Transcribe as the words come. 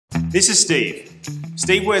This is Steve.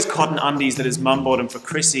 Steve wears cotton undies that his mum bought him for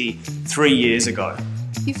Chrissy 3 years ago.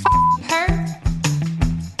 You f***ing her?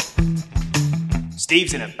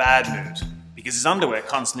 Steve's in a bad mood because his underwear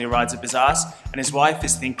constantly rides up his ass and his wife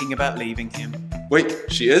is thinking about leaving him. Wait,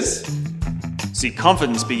 she is? See,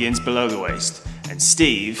 confidence begins below the waist and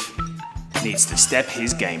Steve needs to step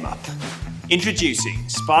his game up. Introducing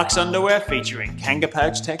SPARX underwear featuring Kanga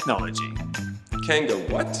pouch technology. Kanga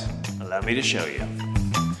what? Allow me to show you.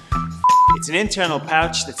 It's an internal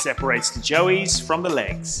pouch that separates the joeys from the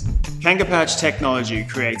legs. Kanga pouch technology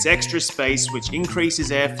creates extra space which increases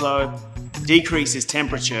airflow, decreases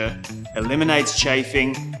temperature, eliminates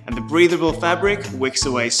chafing, and the breathable fabric wicks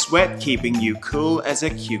away sweat, keeping you cool as a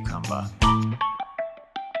cucumber.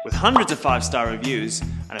 With hundreds of 5-star reviews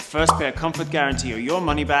and a first pair comfort guarantee or your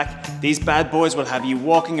money back, these bad boys will have you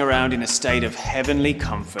walking around in a state of heavenly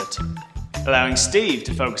comfort, allowing Steve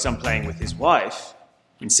to focus on playing with his wife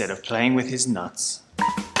instead of playing with his nuts.